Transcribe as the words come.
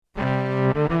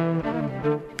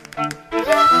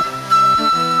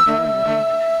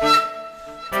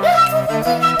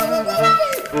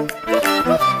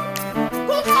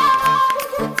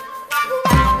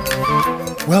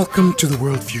Welcome to the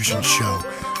World Fusion Show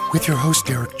with your host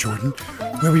Derek Jordan,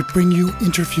 where we bring you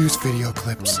interviews, video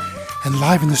clips, and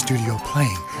live in the studio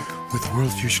playing with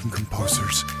World Fusion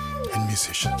composers and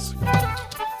musicians.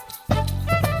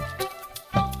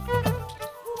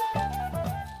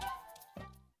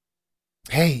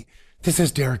 Hey, this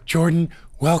is Derek Jordan.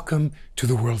 Welcome to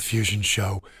the World Fusion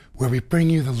Show, where we bring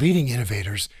you the leading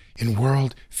innovators in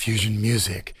world fusion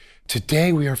music.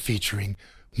 Today we are featuring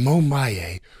Mo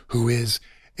Maie, who is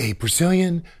a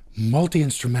Brazilian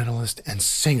multi-instrumentalist and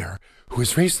singer who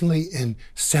is recently in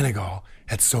Senegal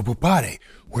at Sobupare,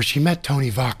 where she met Tony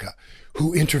Vaca,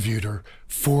 who interviewed her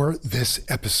for this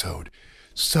episode.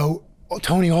 So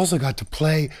Tony also got to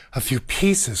play a few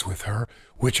pieces with her,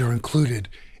 which are included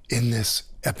in this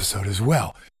episode as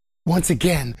well. Once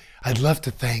again, I'd love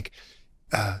to thank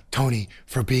Tony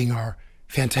for being our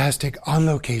fantastic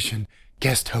on-location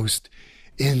guest host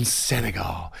in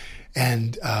Senegal.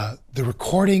 And the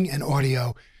recording and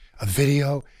audio, a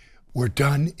video, were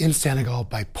done in Senegal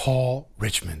by Paul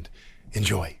Richmond.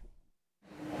 Enjoy.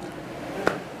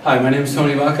 Hi, my name is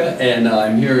Tony Vaca, and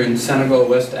I'm here in Senegal,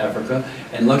 West Africa.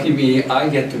 And lucky me, I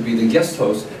get to be the guest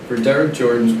host for Derek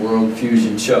Jordan's World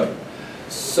Fusion Show.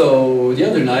 So the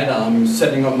other night, I'm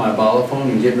setting up my balafon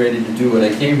and getting ready to do what I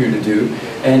came here to do,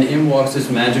 and in walks this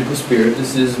magical spirit.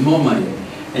 This is Mo Maie.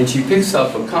 And she picks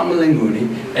up a kamalinguni,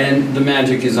 and the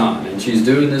magic is on. And she's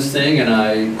doing this thing, and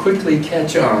I quickly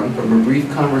catch on from a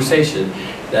brief conversation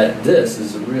that this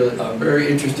is a very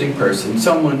interesting person,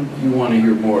 someone you want to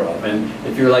hear more of. And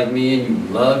if you're like me and you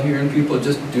love hearing people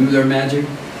just do their magic,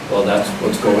 well, that's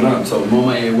what's going on. So Mo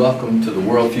Maie, welcome to the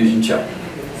World Fusion Show.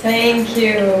 Thank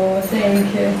you,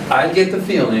 thank you. I get the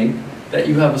feeling that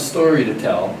you have a story to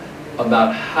tell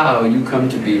about how you come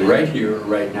to be right here,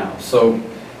 right now. So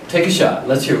take a shot.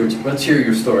 Let's hear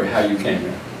your story, how you came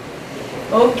here.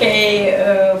 Okay,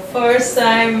 first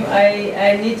time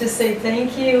I need to say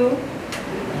thank you.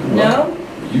 Well,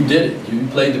 no? You did it. You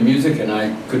played the music and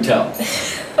I could tell.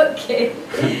 Okay.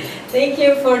 Thank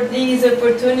you for this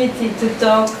opportunity to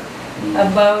talk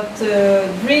about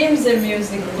dreams and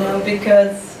music now,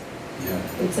 because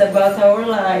it's about our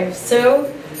lives.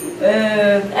 So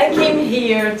I came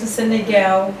here to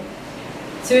Senegal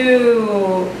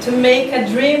to make a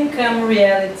dream come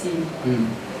reality.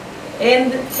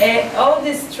 And all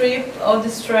this trip, all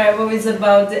this travel is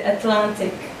about the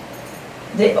Atlantic,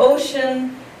 the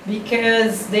ocean,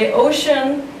 because the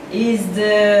ocean is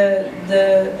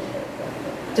the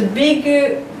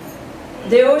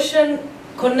ocean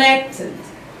connected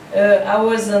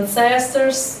our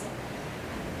ancestors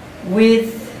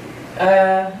with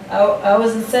our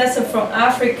ancestors from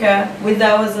Africa with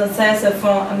our ancestors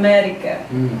from America.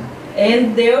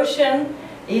 And the ocean,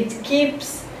 it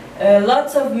keeps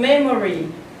lots of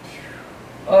memory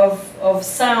of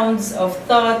sounds, of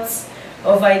thoughts,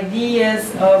 of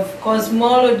ideas, of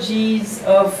cosmologies,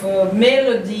 of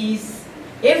melodies.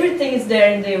 Everything is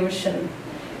there in the ocean.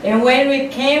 And when we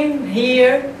came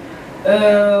here,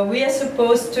 we are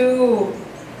supposed to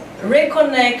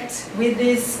reconnect with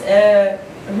these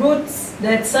roots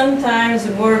that sometimes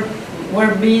were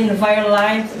being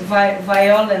violated.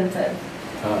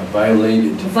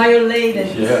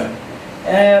 Violated. Yeah.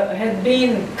 Had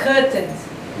been cutted,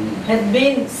 had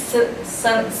been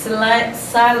silenced.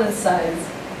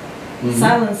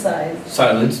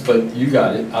 Silence, but you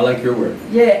got it. I like your word.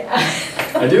 Yeah.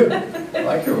 I do. I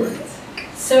like your word.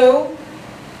 So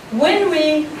when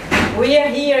we are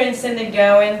here in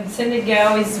Senegal, and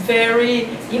Senegal is very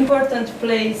important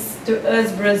place to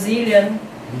us Brazilian,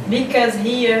 because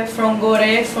here from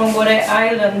Gorée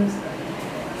Island,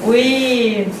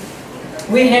 we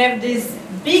have this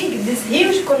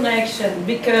huge connection,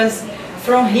 because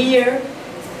from here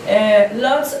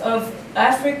lots of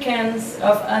Africans,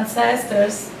 of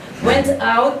ancestors, went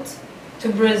out to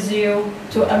Brazil,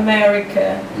 to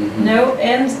America,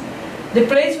 and the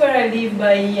place where I live,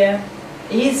 Bahia,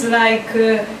 is like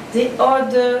the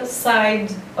other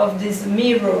side of this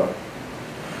mirror.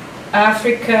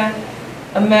 Africa,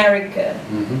 America.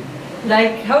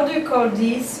 Like, how do you call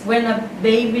this? When a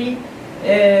baby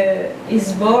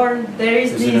is born, there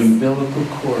is There's an umbilical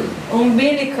cord.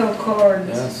 Umbilical cord.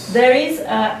 Yes. There is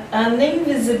an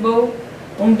invisible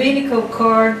umbilical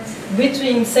cord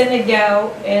between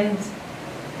Senegal and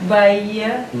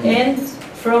Bahia, and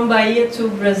from Bahia to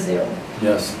Brazil.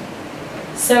 Yes.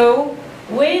 So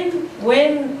when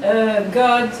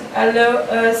God allowed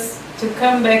us to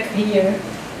come back here,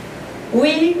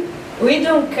 we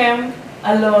don't come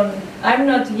alone. I'm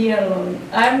not here alone.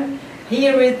 I'm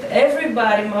here with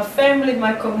everybody, my family,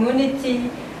 my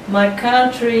community, my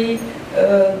country,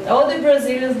 all the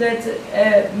Brazilians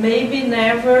that maybe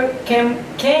never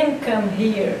can come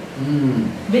here,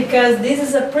 because this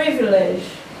is a privilege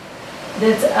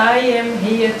that I am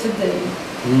here today.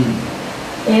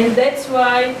 And that's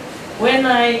why when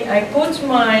I put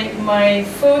my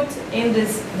foot in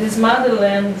this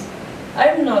motherland,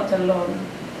 I'm not alone.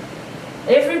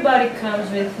 Everybody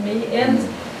comes with me, and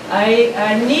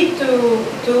I need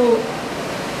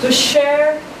to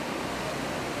share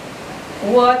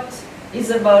what is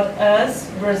about us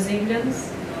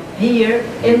Brazilians here,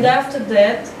 and after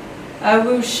that I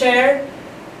will share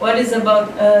what is about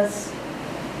us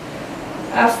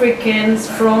Africans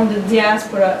from the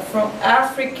diaspora, from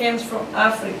Africans from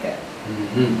Africa.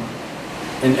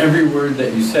 And every word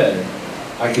that you said,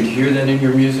 I could hear that in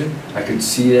your music, I could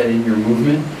see that in your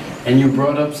movement, and you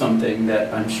brought up something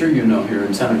that I'm sure you know here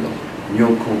in Senegal,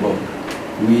 Nyokobo.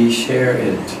 We share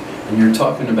it, and you're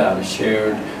talking about a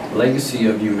shared legacy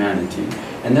of humanity,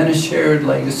 and then a shared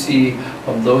legacy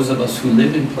of those of us who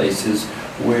live in places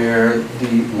where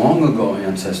the long ago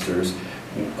ancestors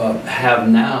have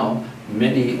now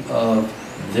many of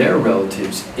their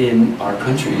relatives in our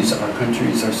countries. Our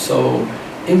countries are so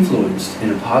influenced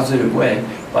in a positive way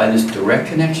by this direct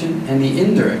connection and the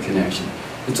indirect connection.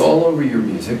 It's all over your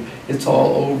music, it's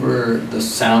all over the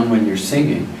sound when you're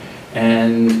singing,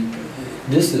 and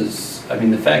this is, I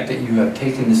mean, the fact that you have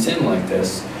taken this in like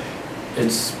this,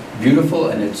 it's beautiful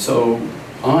and it's so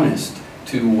honest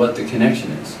to what the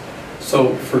connection is.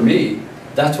 So for me,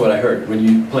 that's what I heard. When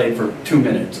you played for 2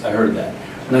 minutes, I heard that.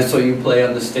 When I saw you play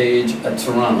on the stage at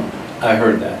Serrano, I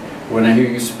heard that. When I hear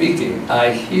you speaking,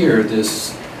 I hear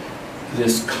this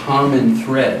common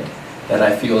thread that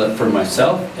I feel that for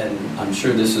myself, and I'm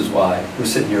sure this is why we're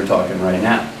sitting here talking right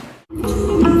now.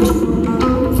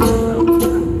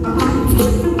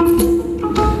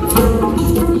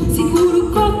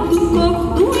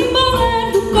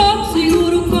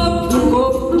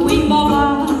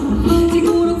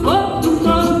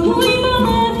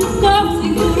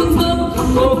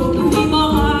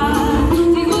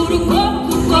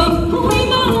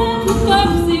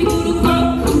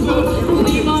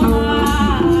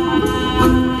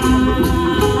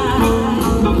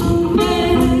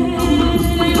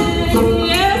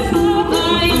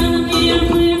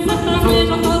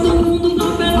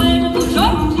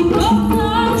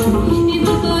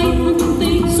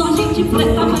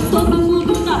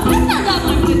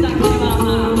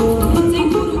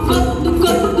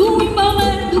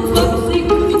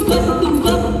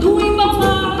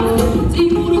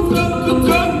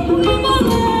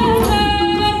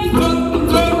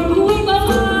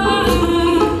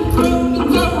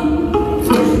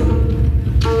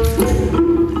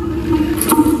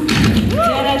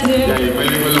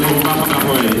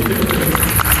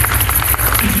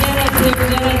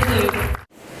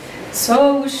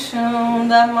 Sou o chão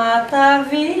da mata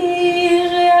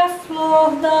virgem, a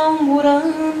flor da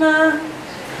umburana,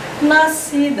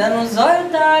 nascida nos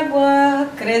olhos d'água,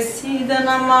 crescida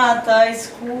na mata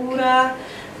escura.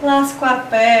 Lasco a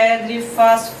pedra e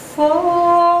faço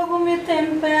fogo, me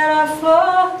tempera a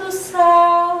flor do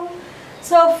sal.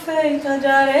 Sou feita de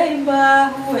areia e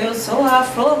barro, eu sou a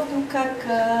flor do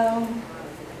cacau.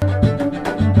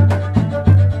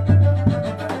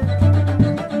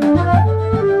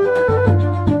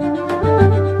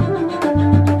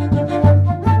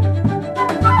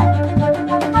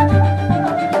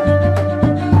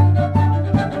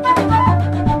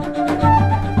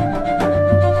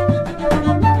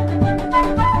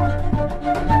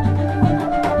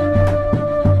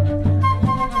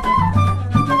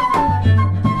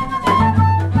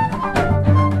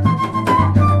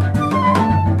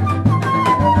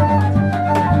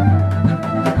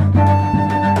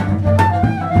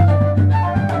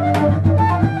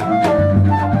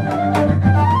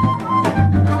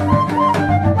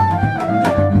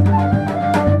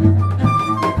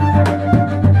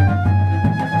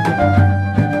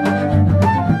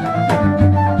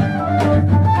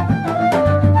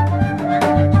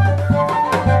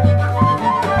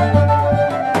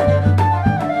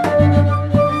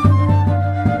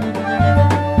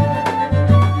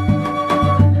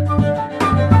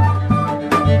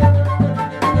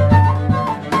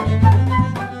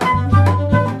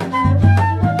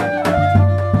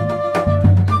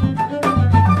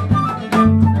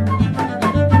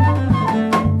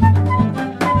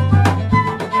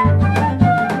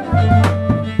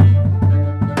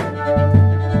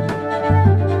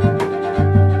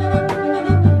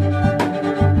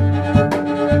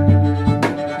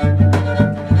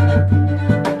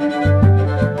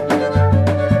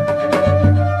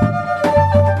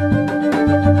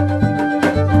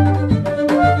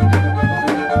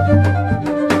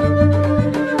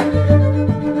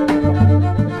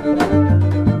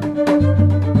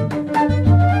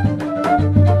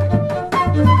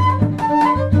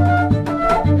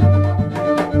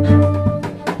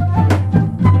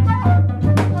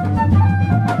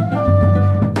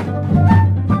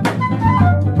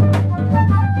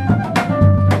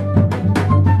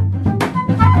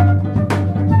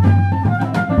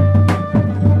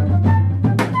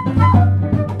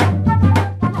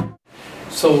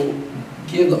 So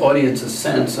give the audience a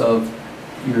sense of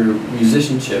your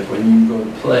musicianship when you go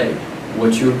to play.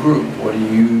 What's your group? What are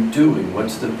you doing?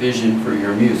 What's the vision for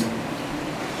your music?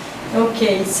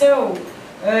 Okay, so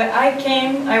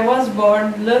I was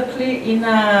born luckily in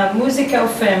a musical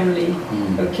family.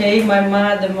 Okay, my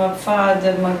mother, my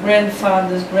father, my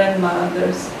grandfathers,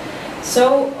 grandmothers.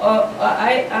 So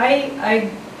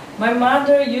my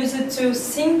mother used to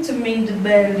sing to me in the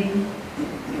belly.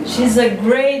 She's a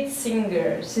great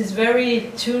singer. She's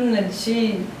very tuned.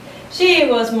 She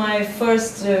was my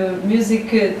first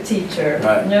music teacher.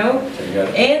 Right. You know?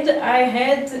 Okay, and I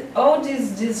had all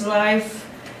this life,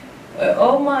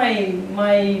 all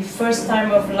my first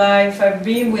time of life. I've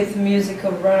been with music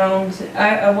around.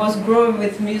 I was growing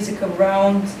with music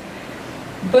around,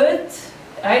 but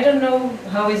I don't know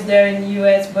how it's there in the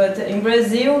US, but in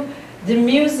Brazil, the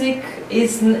music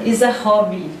is a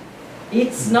hobby.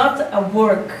 It's not a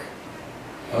work.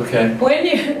 Okay.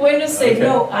 When you say, Okay.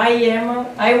 no,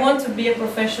 I want to be a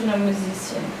professional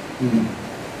musician.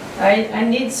 I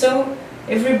need, so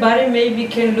everybody maybe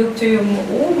can look to you,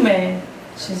 oh man,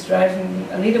 she's driving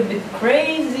a little bit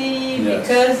crazy, Yes.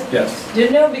 because, Yes. you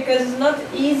know, because it's not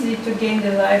easy to gain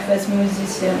the life as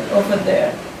musician over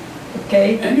there,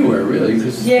 okay? Anywhere really,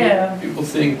 because Yeah. people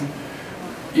think,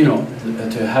 you know,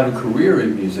 to have a career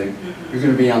in music, you're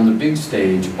going to be on the big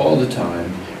stage all the time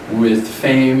with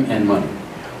fame and money.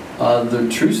 The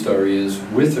true story is,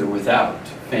 with or without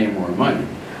fame or money,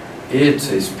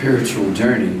 it's a spiritual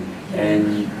journey,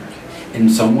 and in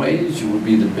some ways you will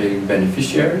be the big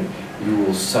beneficiary. You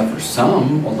will suffer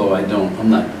some, although I'm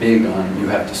not big on you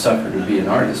have to suffer to be an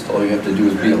artist. All you have to do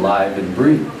is be alive and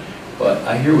breathe. But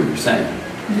I hear what you're saying.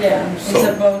 Yeah, it's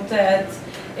So- about that.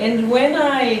 And when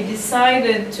I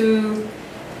decided to,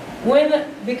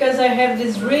 because I have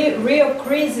this real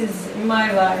crisis in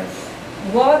my life,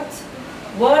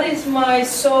 what is my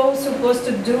soul supposed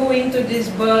to do into this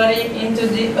body, into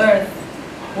the earth?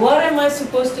 What am I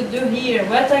supposed to do here?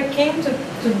 What I came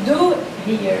to do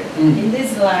here in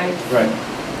this life? Right.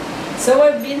 So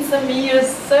I've been some years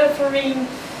suffering,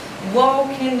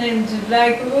 walking and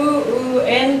like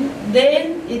and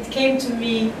then it came to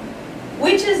me,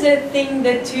 which is the thing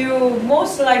that you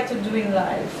most like to do in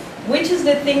life? Which is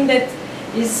the thing that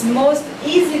is most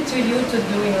easy to you to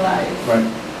do in life? Right.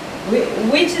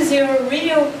 Which is your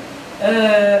real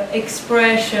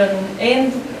expression? And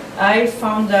I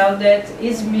found out that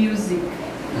is music.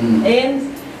 And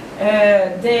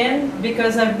then,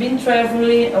 because I've been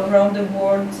traveling around the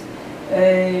world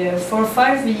for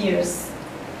 5 years,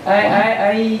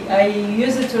 I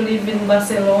used to live in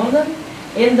Barcelona,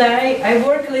 and I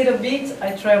work a little bit,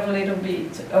 I travel a little bit.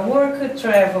 I work,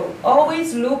 travel,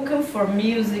 always looking for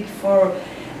music, for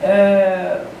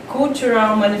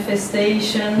cultural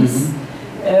manifestations.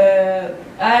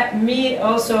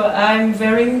 I'm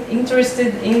very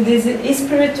interested in this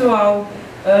spiritual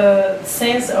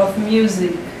sense of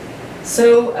music.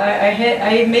 So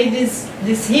I made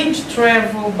this huge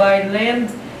travel by land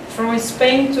from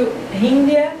Spain to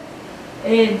India,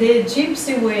 the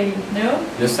Gypsy way, no?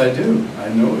 Yes, I do. I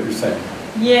know what you're saying.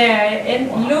 Yeah, and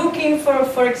Wow. looking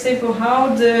for example, how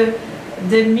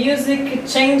the music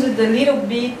changed a little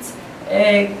bit,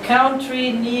 country,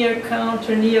 near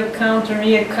country, near country,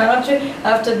 near country.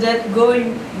 After that,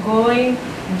 going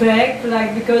back,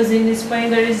 like, because in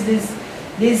Spain there is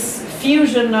this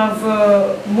fusion of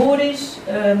Moorish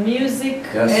music,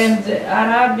 Yes. and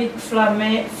Arabic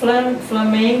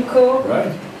flamenco.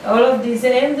 Right. All of this,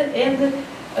 and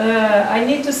I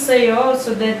need to say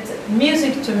also that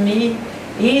music to me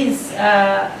is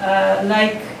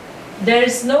like, there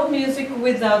is no music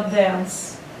without dance.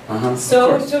 Of So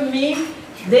course. to me,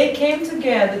 they came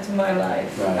together to my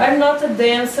life. Right. I'm not a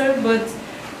dancer, but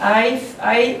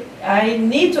I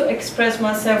need to express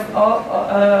myself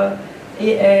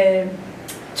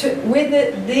with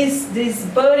this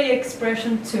body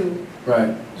expression too.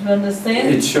 Right. Do you understand?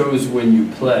 It shows when you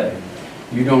play.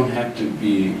 You don't have to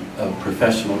be a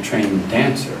professional trained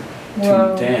dancer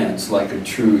Wow. to dance like a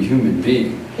true human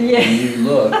being. Yeah. And you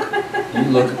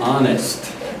look honest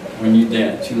when you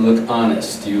dance. You look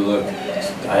honest. You look,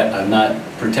 I'm not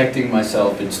protecting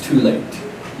myself, it's too late.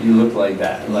 You look like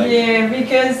that. Like, Yeah,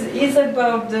 because it's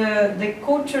about the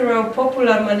cultural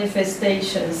popular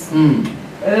manifestations.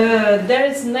 There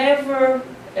is never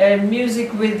music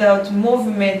without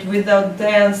movement, without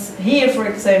dance. Here, for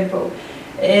example,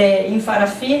 in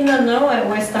Farafina, no,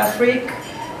 West Africa,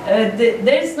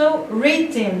 there is no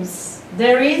rhythms.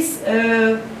 There is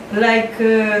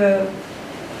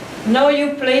now you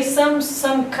play some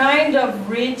kind of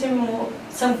rhythm,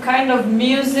 some kind of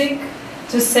music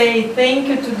to say thank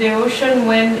you to the ocean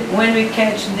when we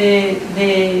catch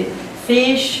the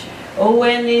fish, or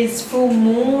when it's full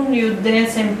moon, you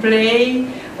dance and play,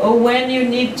 or when you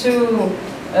need to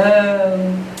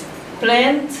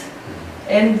plant,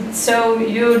 and so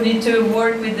you need to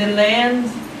work with the land.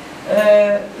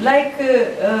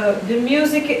 The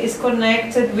music is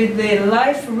connected with the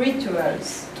life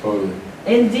rituals. Totally.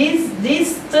 And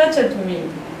this touched me.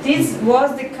 This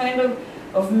was the kind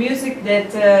of music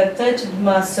that touched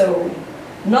my soul.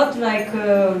 Not like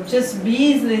just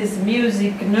business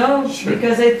music, no, sure.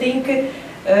 Because I think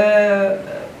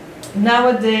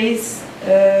nowadays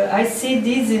I see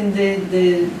this in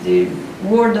the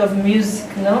world of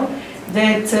music, no,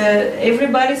 that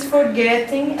everybody's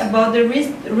forgetting about the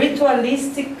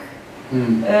ritualistic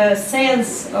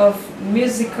sense of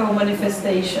musical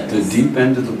manifestations. The deep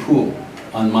end of the pool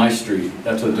on my street,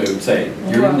 that's what they would say.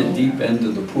 You're in the deep end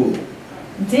of the pool.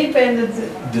 Deep end of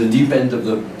the deep end of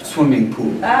the swimming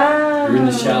pool. Ah. You're in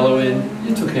the shallow end,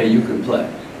 it's okay, you can play.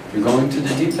 You're going to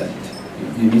the deep end.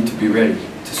 You need to be ready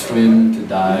to swim, to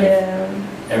dive,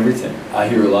 everything. I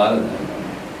hear a lot of that.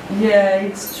 Yeah,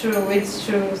 it's true, it's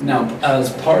true. Now,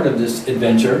 as part of this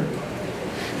adventure,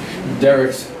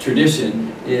 Derek's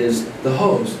tradition is the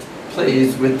host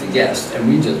plays with the guest, and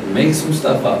we just make some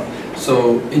stuff up.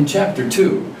 So in chapter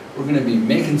 2, we're going to be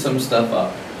making some stuff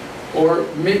up. Or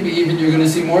maybe even you're going to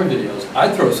see more videos.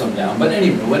 I'd throw some down, but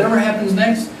anyway, whatever happens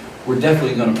next, we're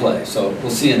definitely going to play. So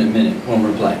we'll see in a minute when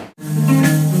we're playing.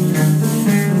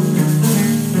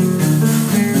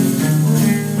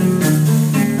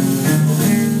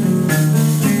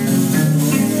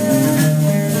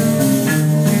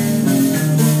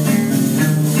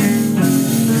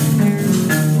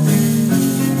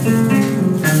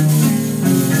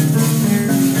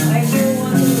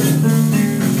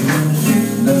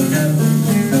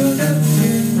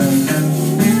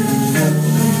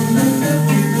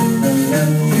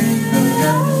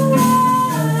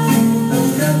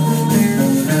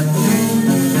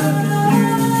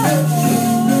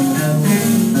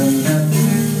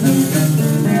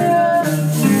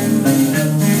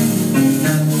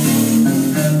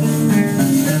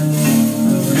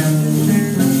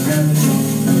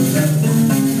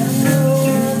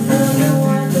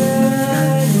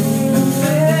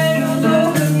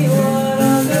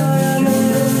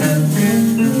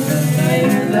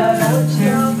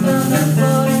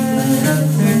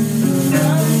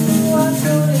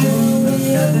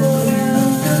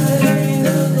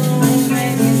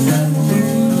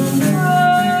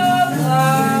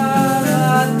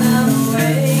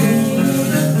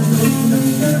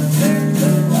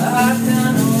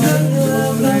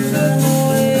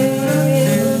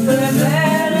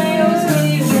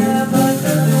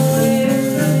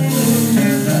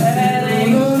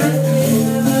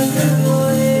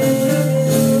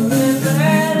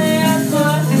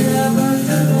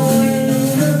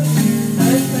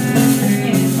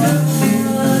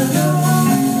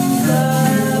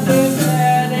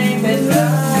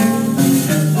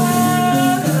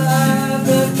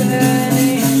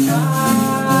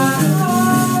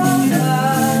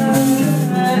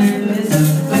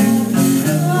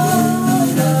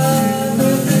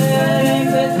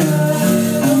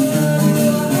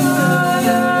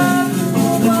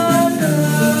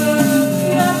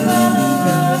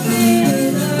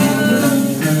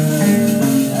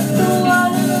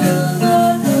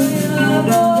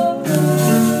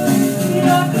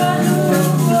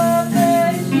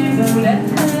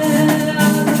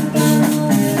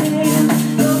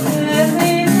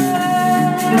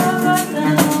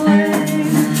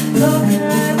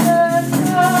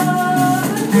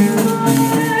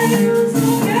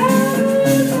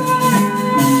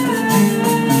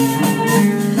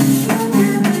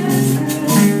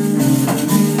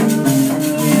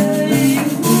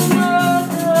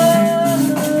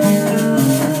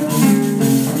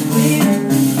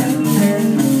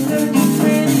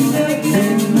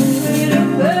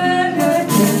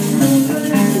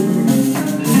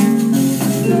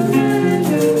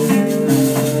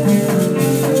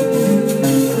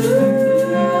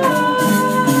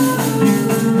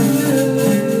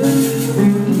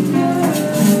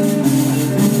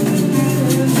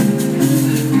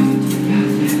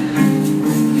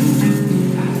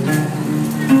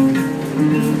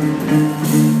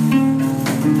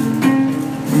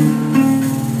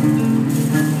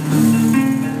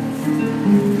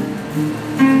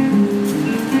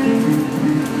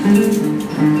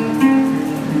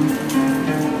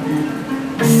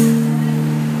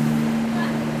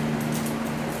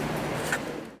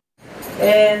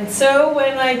 And so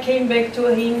when I came back to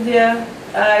India,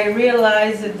 I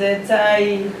realized that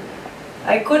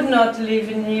I could not live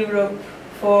in Europe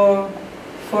for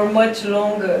much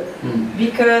longer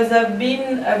because I've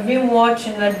been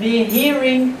watching, I've been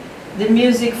hearing the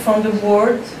music from the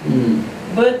world,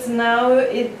 but now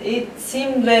it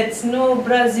seems that no,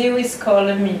 Brazil is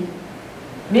calling me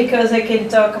because I can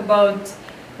talk about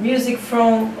music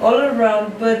from all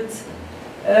around, but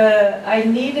I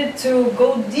needed to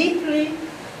go deeply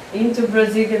into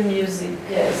Brazilian music.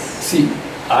 Yes. See,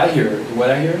 what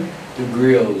I hear, the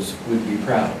griots would be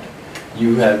proud.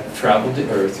 You have traveled the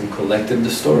earth and collected the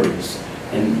stories,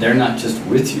 and they're not just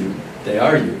with you, they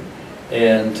are you.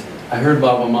 And I heard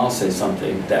Mo Maie say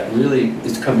something that really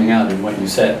is coming out in what you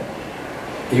said.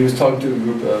 He was talking to a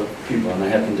group of people, and I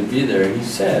happened to be there, and he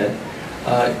said,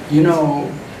 you know,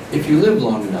 if you live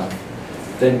long enough,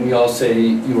 then we all say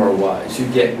you are wise. You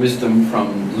get wisdom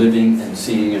from living and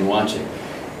seeing and watching.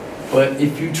 But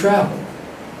if you travel,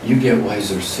 you get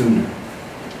wiser sooner.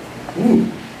 Ooh.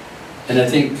 And I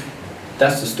think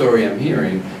that's the story I'm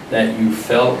hearing, that you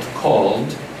felt called,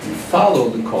 you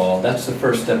followed the call. That's the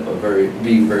first step of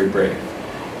being very brave.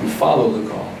 You follow the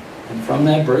call. And from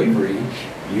that bravery,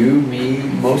 you, me,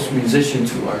 most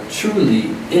musicians who are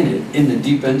truly in it, in the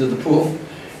deep end of the pool,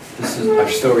 our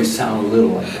stories sound a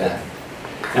little like that.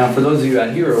 Now, for those of you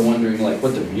out here who are wondering like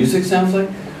what the music sounds like,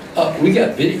 we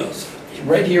got videos.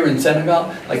 Right here in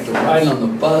Senegal, like the ride on the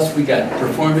bus, we got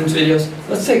performance videos.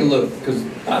 Let's take a look, because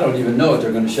I don't even know what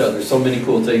they're going to show. There's so many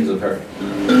cool things I've heard.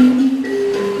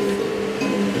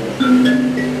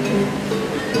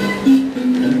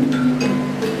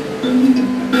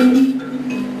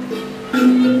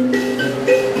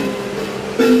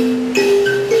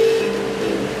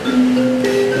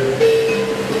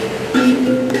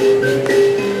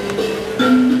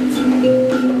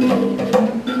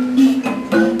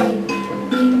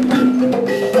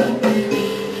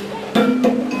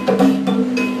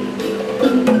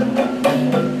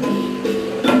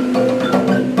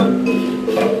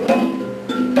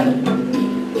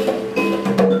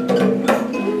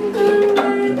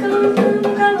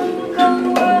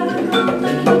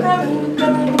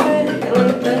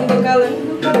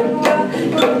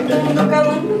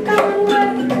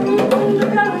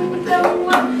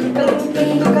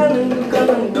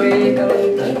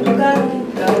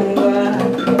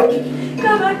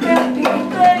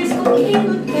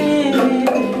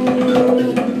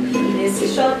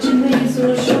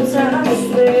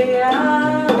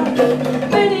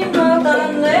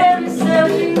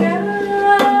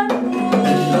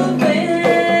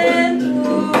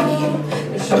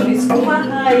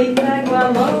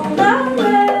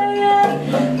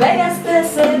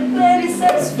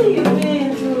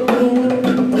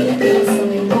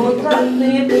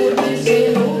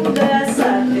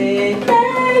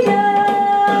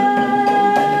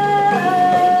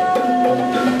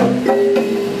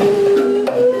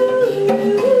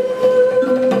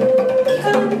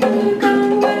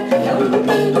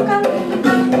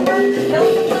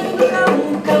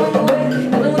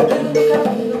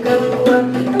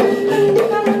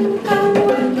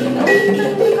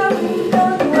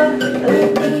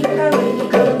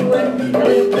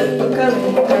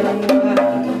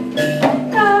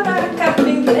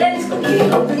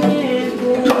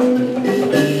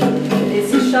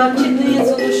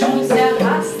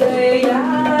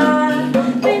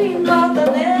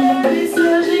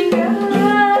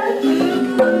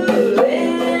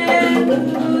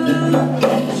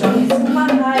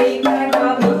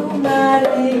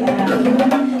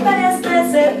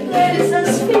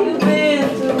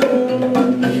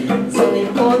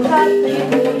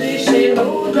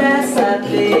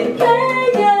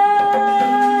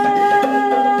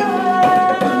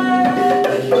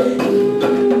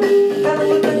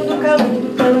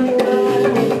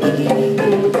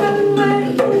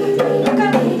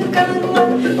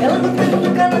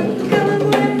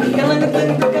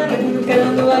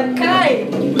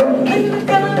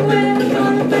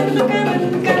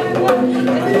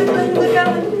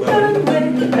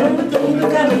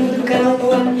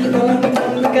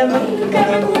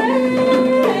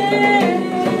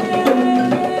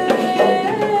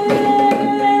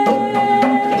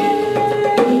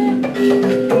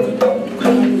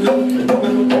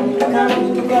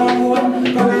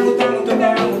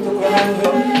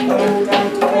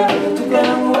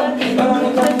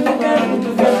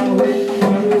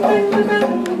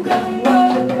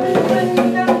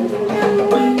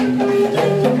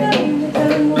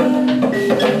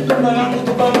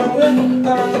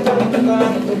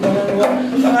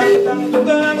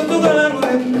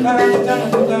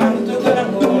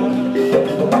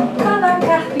 Cada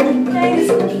carpinteiro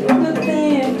escolhendo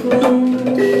tempo.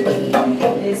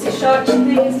 Esse short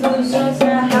tênis do chão se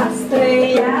arrastei.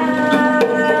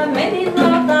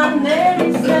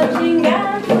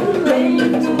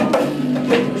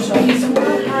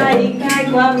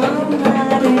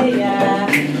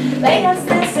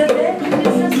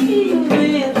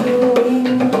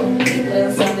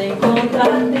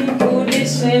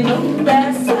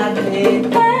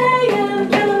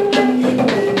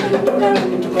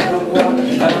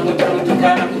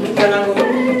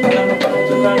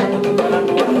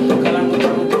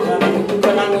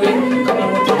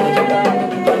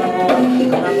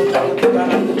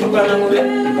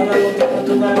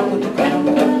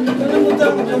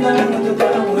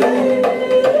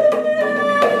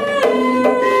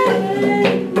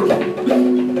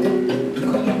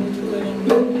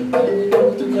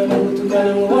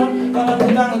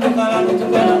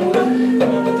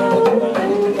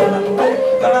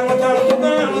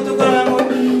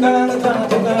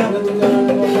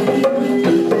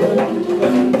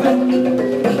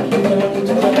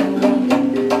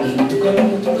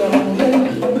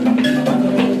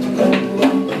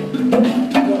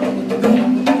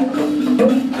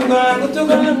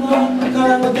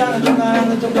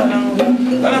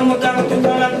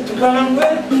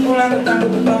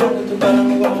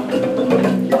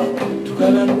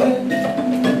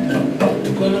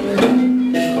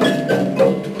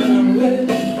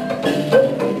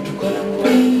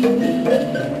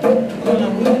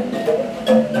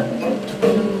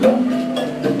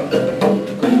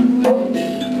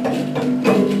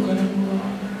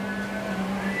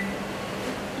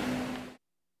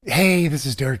 Hey, this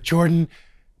is Derek Jordan.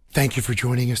 Thank you for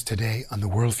joining us today on the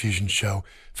World Fusion Show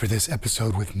for this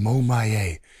episode with Mo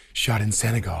Maie, shot in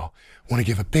Senegal. I want to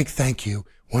give a big thank you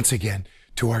once again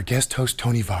to our guest host,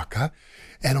 Tony Vaca,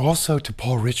 and also to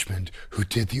Paul Richmond, who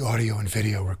did the audio and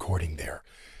video recording there.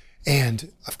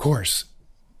 And, of course,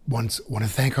 want to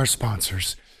thank our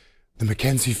sponsors, the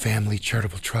Mackenzie Family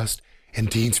Charitable Trust and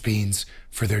Dean's Beans,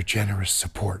 for their generous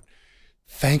support.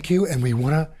 Thank you, and we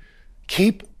want to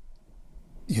keep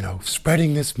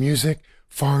spreading this music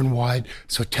far and wide.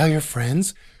 So tell your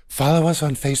friends, follow us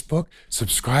on Facebook,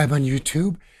 subscribe on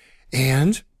YouTube,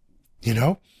 and,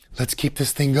 let's keep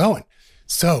this thing going.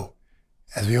 So,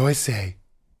 as we always say,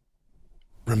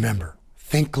 remember,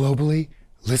 think globally,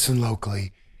 listen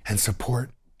locally, and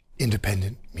support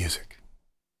independent music.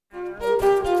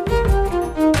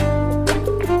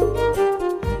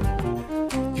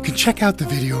 You can check out the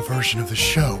video version of the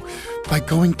show by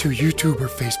going to YouTube or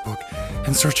Facebook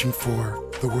and searching for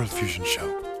The World Fusion Show.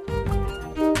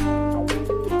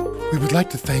 We would like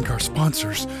to thank our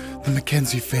sponsors, the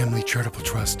Mackenzie Family Charitable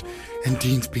Trust and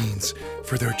Dean's Beans,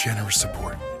 for their generous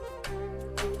support.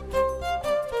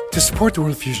 To support The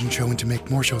World Fusion Show and to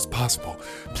make more shows possible,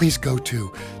 please go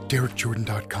to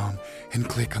derekjordan.com and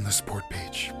click on the support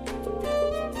page.